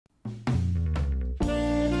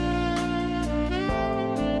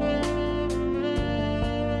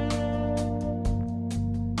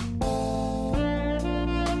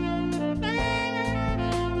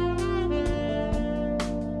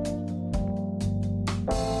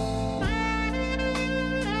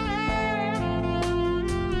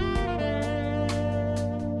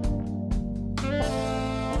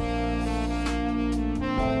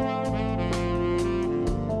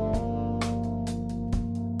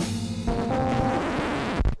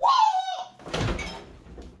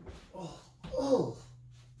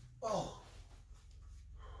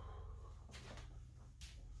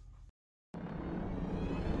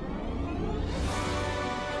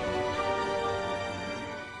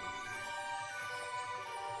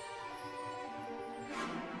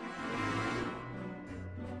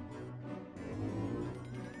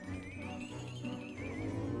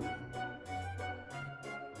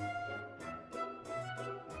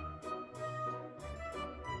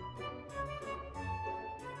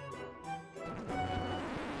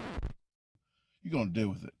you're going to deal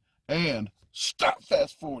with it. And stop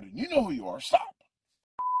fast forwarding. You know who you are. Stop.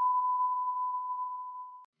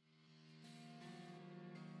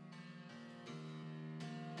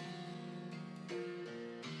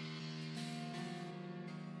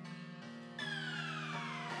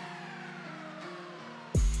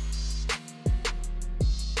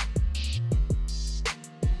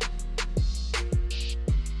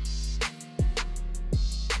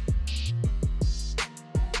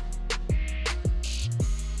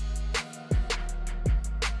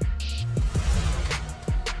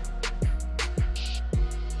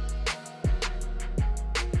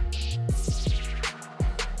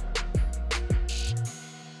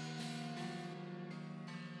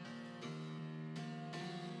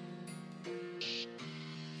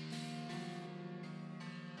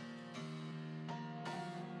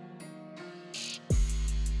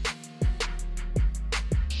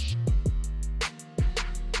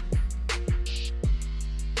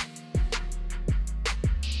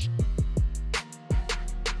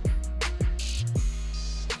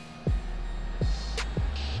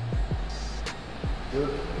 Good.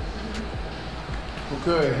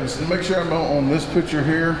 Okay, let's make sure I'm on this picture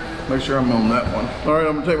here. Make sure I'm on that one. All right,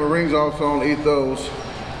 I'm gonna take my rings off so I don't eat those.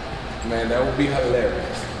 Man, that would be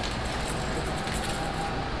hilarious.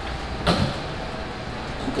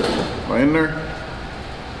 Am I in there?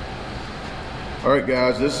 All right,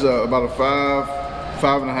 guys, this is about a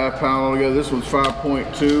 5.5 pound altogether. This one's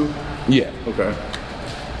 5.2. Yeah. Okay.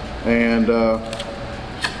 And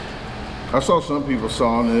I saw some people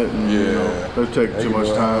sawing it, and you know, they're taking too much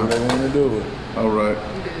time. They want to do it. All right.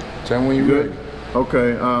 Tell me when you're Good. ready.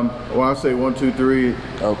 Okay. When I say 1, 2, 3,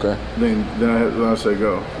 Okay. then I say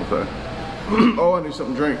go. Okay. Oh, I need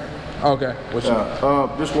something to drink. Okay. What's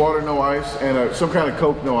up? Just water, no ice, and some kind of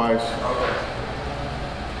Coke, no ice.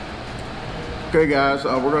 Okay, guys,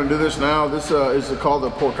 we're gonna do this now. This is called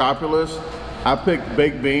the Porkopolis. I picked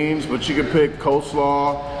baked beans, but you could pick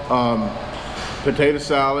coleslaw, potato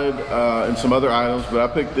salad, and some other items. But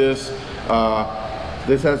I picked this.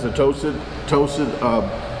 This has a toasted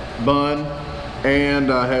bun, and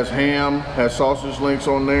has ham, has sausage links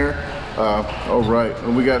on there. All right,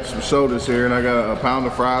 and we got some sodas here, and I got a pound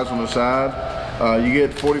of fries on the side. You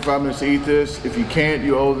get 45 minutes to eat this. If you can't,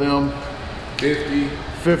 you owe them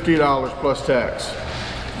 $50 plus tax.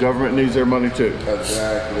 Government needs their money too.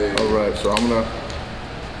 Exactly. All right, so I'm gonna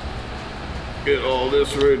get all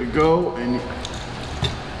this ready to go. And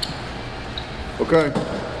okay,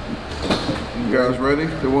 you guys ready?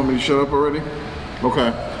 They want me to shut up already?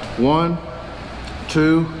 Okay, 1,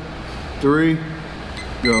 2, 3,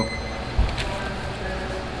 go.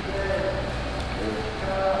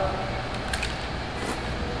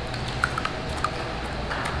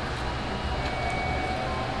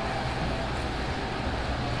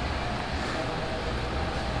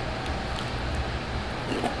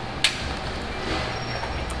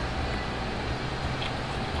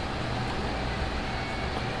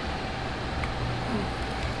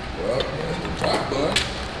 Well, there's the top bun.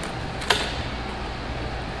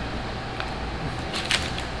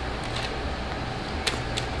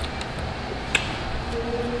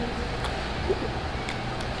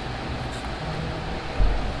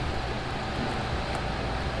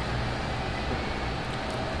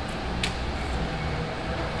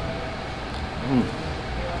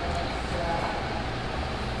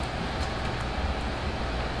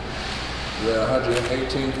 Yeah,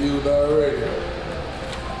 118 views already.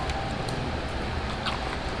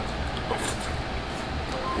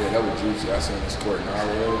 Yeah, that was juicy. I seen it squirting all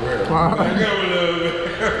the way over there. Wow. Back up a little bit.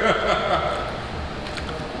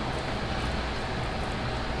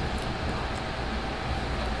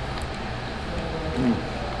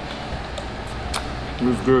 It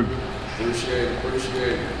was good. Appreciate it,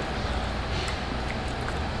 appreciate it.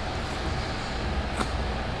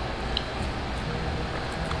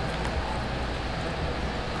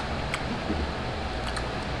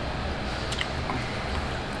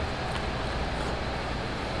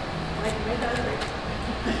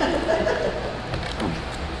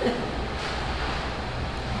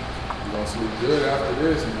 You're gonna sleep good after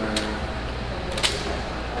this, man.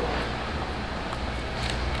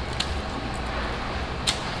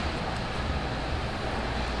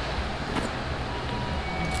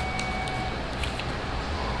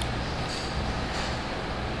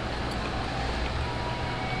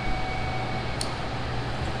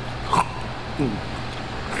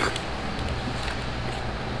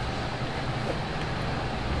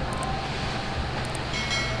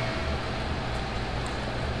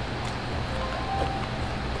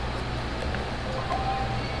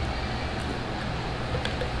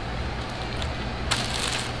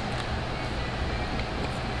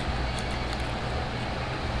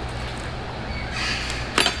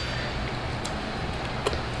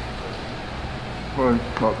 Well,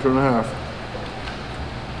 about 2.5.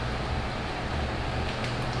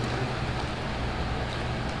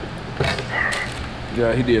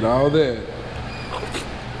 Yeah, he did all that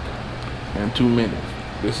in 2 minutes.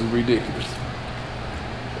 This is ridiculous.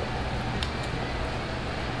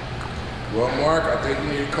 Well, Mark, I think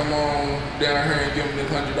you need to come on down here and give him this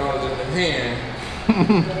 $100 in his hand.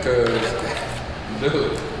 Because,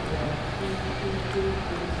 dude.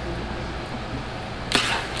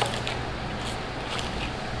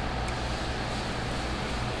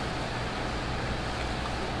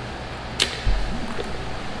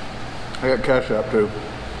 I got Cash App too.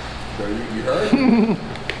 So you heard?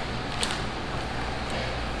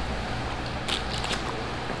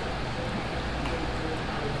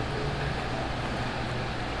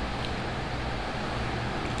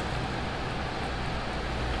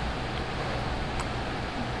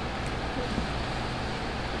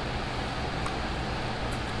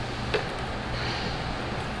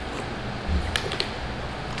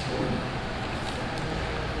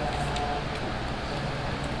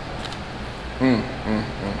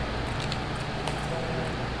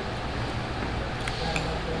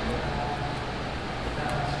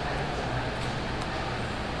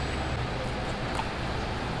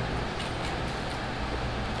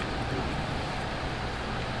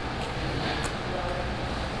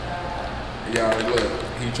 Y'all look,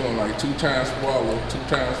 he chewing like 2 times swallow,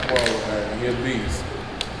 and he a beast.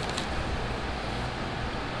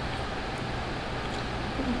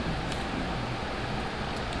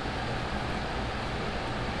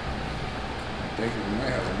 I think we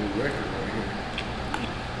might have a new record right here.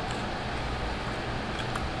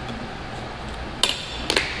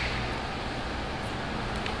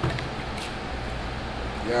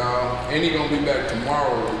 Y'all, and he gonna be back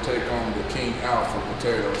tomorrow to take on the King Alpha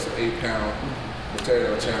potatoes, 8-pound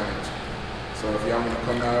potato challenge. So if y'all wanna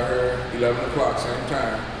come out here, 11 o'clock, same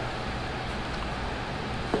time.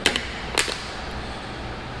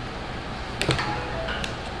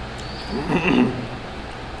 Okay.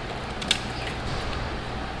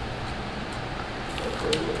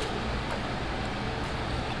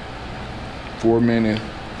 4 minutes,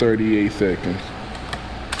 38 seconds.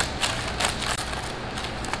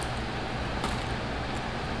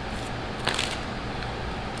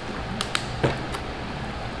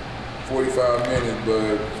 Minutes,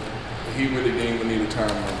 but he really didn't even need a time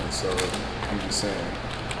limit, so I'm just saying.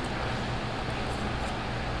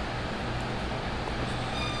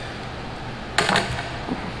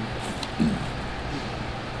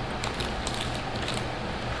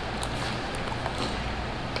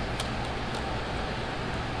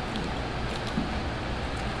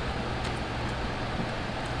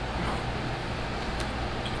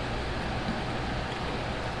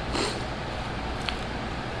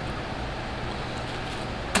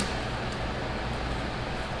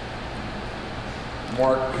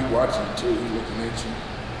 Mark, he watching you too, he looking at you.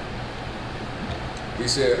 He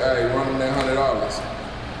said, hey, run him that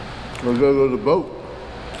 $100. Let's go to the boat,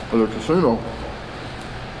 or the casino.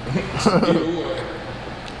 Either way.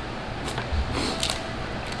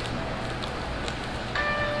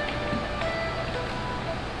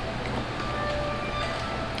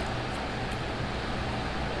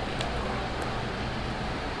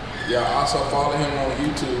 Yeah, also follow him on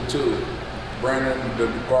YouTube too. Brandon, the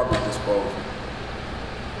Garbage Disposal.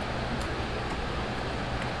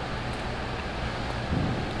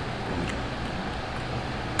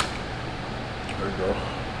 There you go.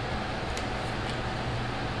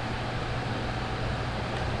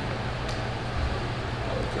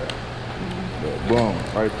 Okay. Boom,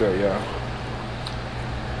 right there, y'all.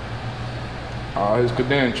 All his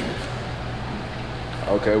credentials.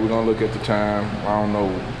 Okay, we're gonna look at the time. I don't know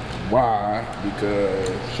why, because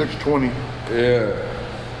 6:20. yeah.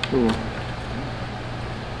 Cool.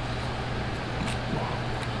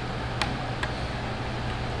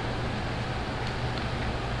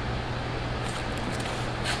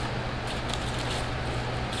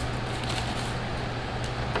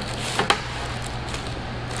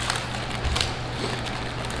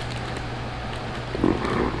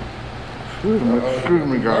 Excuse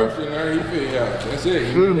me, guys. That's it.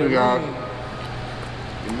 Excuse me, guys.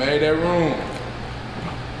 You made that room.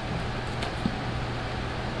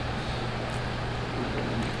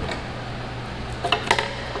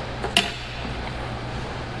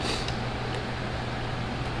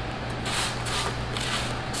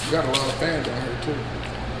 You got a lot of fans on here too.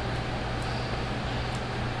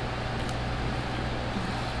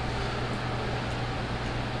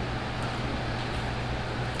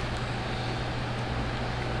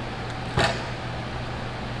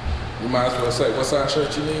 You might as well say, what size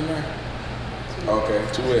shirt you need, man? Okay,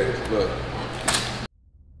 2X, look.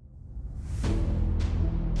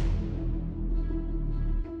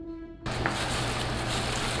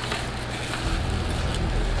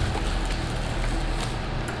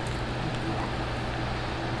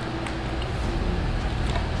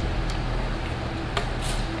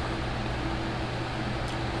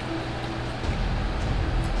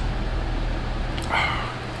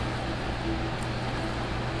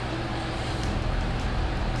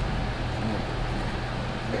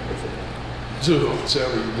 Dude, I'm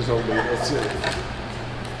telling you, just don't make no sense.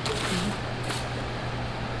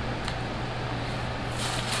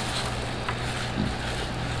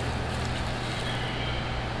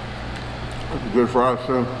 Good fries,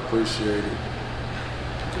 too. Appreciate it.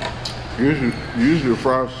 Usually the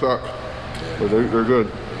fries suck, but they're good.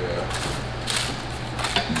 Yeah.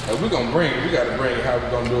 If we're gonna bring it, we gotta bring it how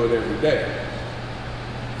we're gonna do it every day.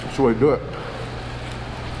 That's the way to do it.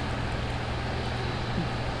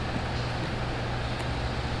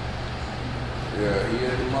 Yeah, he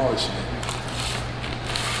is demolishing it.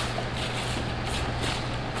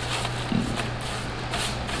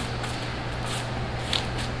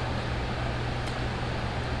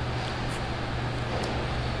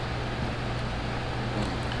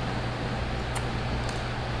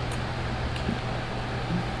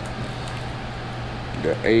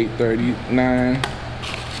 The 839.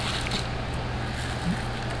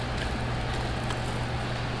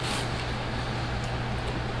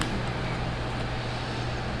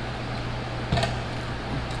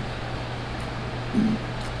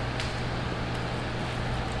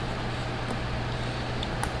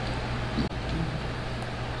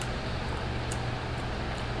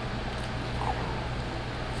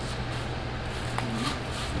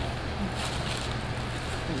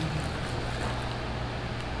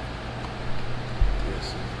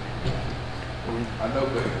 I know,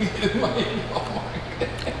 but it's like, oh my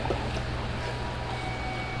God.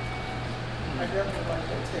 I definitely like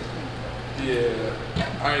that technique.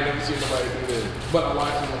 Yeah, I ain't never seen nobody do that. But I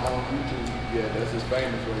watch him on YouTube. Yeah, that's his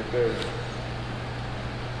famous right there.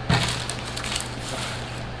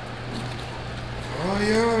 Oh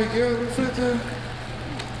yeah, we fit there.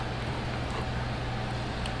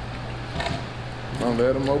 Don't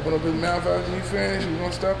let him open up his mouth after you finish. We're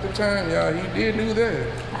gonna stop the time, y'all. He did do that.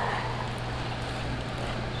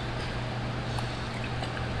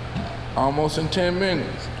 Almost in 10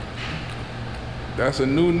 minutes. That's a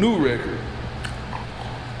new record.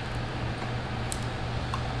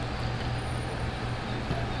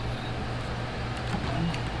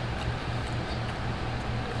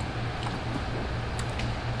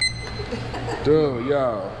 Dude,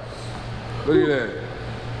 y'all. Look at that.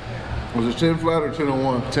 Was it 10 flat or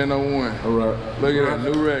 1001? 1001. All right. Look at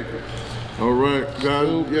that new record. All right, guys.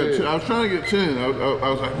 Stupid. Yeah, I was trying to get 10. I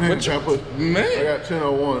was like, man, But you- I got Man.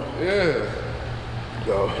 1001. Yeah.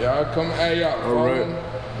 So, Y'all come, hey y'all, follow right. him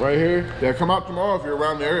right here. yeah, come out tomorrow if you're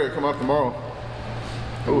around the area. Come out tomorrow.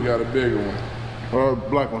 Oh, we got a bigger one.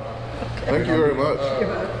 Black one. Thank you very much.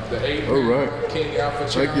 The 8 All right. King Alpha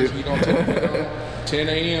Thank Challenge. you. He gonna take it on 10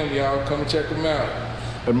 a.m. Y'all come check him out.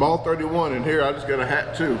 And Mall 31 in here, I just got a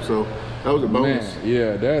hat too, so that was a bonus. Man,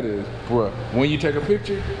 yeah, that is. Bro, when you take a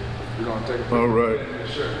picture, you're gonna take a picture. All right.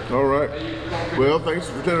 Sure. All right. Well, thanks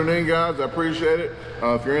for tuning in, guys. I appreciate it.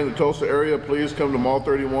 If you're in the Tulsa area, please come to Mall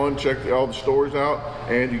 31. Check all the stores out,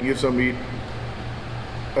 and you can get something to eat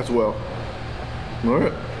as well. All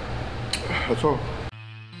right. That's all.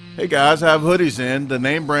 Hey guys, I have hoodies in. The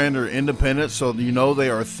name brand are independent, so you know they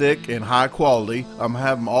are thick and high quality. I'm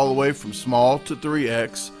having them all the way from small to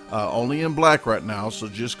 3X. Only in black right now, so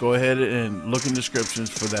just go ahead and look in descriptions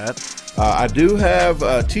for that. I do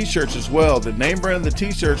have t-shirts as well. The name brand of the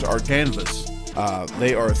t-shirts are canvas.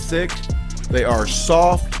 They are thick, they are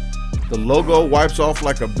soft. The logo wipes off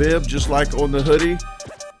like a bib, just like on the hoodie.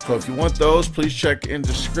 So if you want those, please check in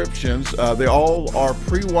descriptions. They all are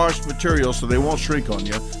pre-washed material, so they won't shrink on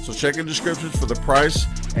you. So check in descriptions for the price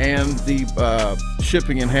and the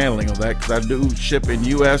shipping and handling of that, because I do ship in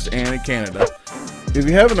US and in Canada. If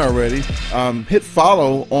you haven't already, hit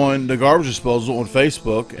follow on DaGarbageDisposal on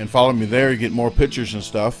Facebook and follow me there. You get more pictures and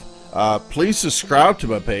stuff. Please subscribe to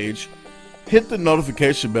my page. Hit the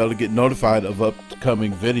notification bell to get notified of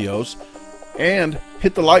upcoming videos. And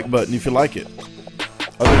hit the like button if you like it.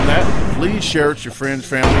 Other than that, please share it with your friends,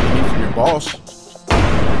 family, and even your boss.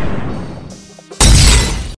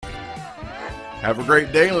 Have a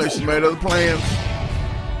great day unless you made other plans.